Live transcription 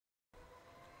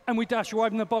And we dash away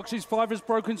from the boxes. 5 has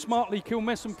broken smartly.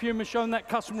 Kilmessan Puma showing that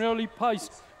customary early pace.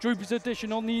 Droopy's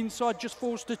Edition on the inside, just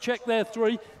forced to check their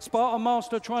 3. Sparta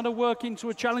Master trying to work into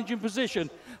a challenging position.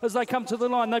 As they come to the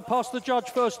line, they pass the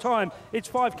judge first time. It's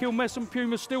 5, Kilmessan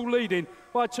Puma still leading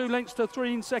by 2 lengths to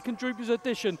 3 in second. Droopy's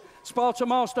Edition. Sparta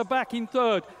Master back in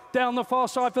third. Down the far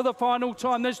side for the final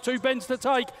time. There's 2 bends to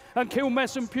take, and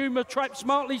Kilmessan Puma trapped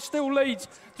smartly still leads.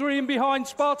 3 in behind.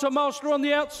 Sparta Master on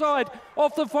the outside.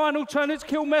 Off the final turn, it's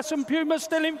Kilmessan Puma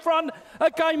still in front.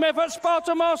 A game effort.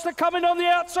 Sparta Master coming on the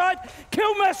outside.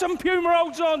 Kilmessan Puma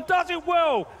holds on, does it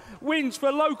well. Wins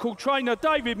for local trainer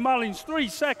David Mullins, 3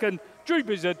 second.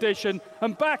 Droopy's Edition,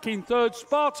 and back in third,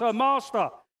 Sparta Master.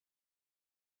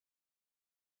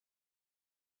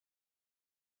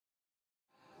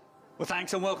 Well,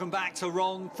 thanks and welcome back to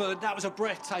Romford. That was a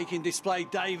breathtaking display,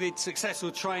 David.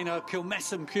 Successful trainer,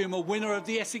 Kilmessan Puma, winner of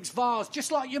the Essex Vase.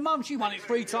 Just like your mum, she won it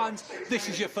 3 times. This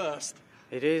is your first.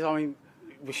 It is. I mean,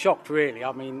 we're shocked, really.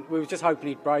 I mean, we were just hoping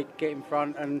he'd break, get in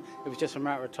front, and it was just a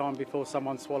matter of time before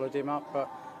someone swallowed him up. But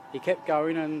he kept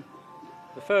going, and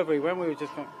the further he went, we were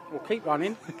just going, well, keep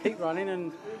running,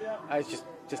 and it's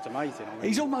just amazing. I mean,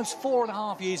 he's almost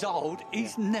 4.5 years old.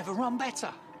 He's never run better.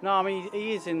 No, I mean,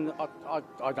 he is in.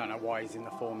 I don't know why he's in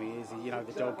the form he is. You know,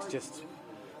 the dog's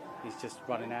he's just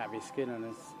running out of his skin, and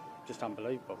it's just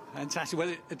unbelievable. Fantastic.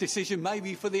 Well, a decision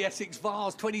maybe for the Essex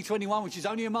Vase 2021, which is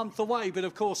only a month away. But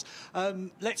of course,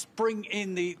 let's bring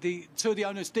in the 2 of the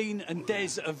owners, Dean and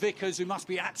Des Vickers, who must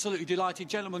be absolutely delighted.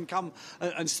 Gentlemen, come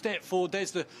and step forward.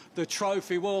 There's the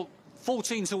trophy. Well,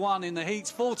 14-1 in the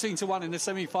heats, 14-1 in the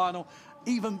semi-final.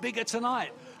 Even bigger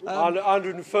tonight.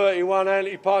 131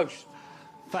 anti-post.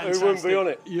 Fantastic. Who wouldn't be on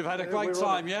it? You've had a great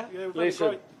time, yeah? Yeah, we've had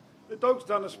great. The dog's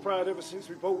done us proud ever since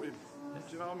we bought him.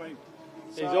 Do you know what I mean?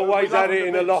 He's always had it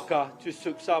in a locker, just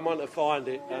took someone to find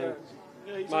it. Yeah.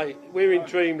 And, mate, we're in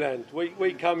dreamland.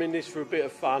 We come in this for a bit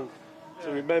of fun,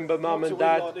 to remember Mum and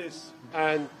Dad, like this.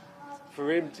 And for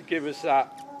him to give us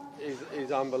that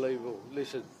is unbelievable.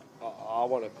 Listen, I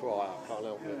want to cry, I can't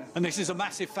help it. And this is a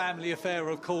massive family affair,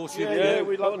 of course. Yeah,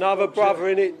 we got another brother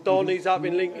in it, Don, he's up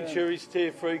in Lincolnshire, he's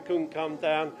tier 3, couldn't come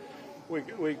down.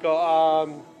 We got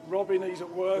Robin, he's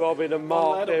at work. Robin and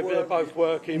Mark, they're both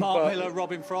working. Mark Miller,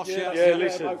 Robin Frost, yeah,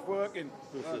 listen. They're both working.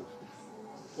 Listen,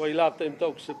 we love them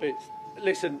dogs to bits.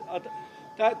 Listen,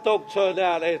 that dog turned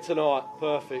out there tonight,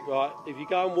 perfect, right? If you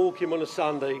go and walk him on a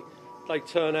Sunday, they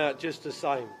turn out just the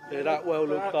same. They're that well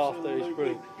looked after, it's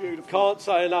brilliant. Beautiful. Can't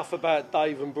say enough about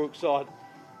Dave and Brookside.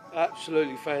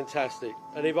 Absolutely fantastic.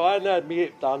 And if I hadn't had my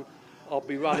hip done, I'd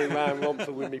be running around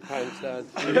Romford with my pants down.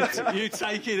 You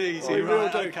take it easy,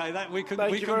 right? Okay, that we can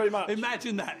very much.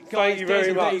 Imagine that. Thank you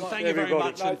very much. Thank you very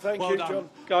much. No, thank well you, done. John.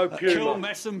 Go Puma.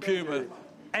 Kilmessan Puma,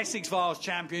 Essex Vase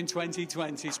Champion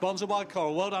 2020, sponsored by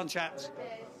Coral. Well done, chaps.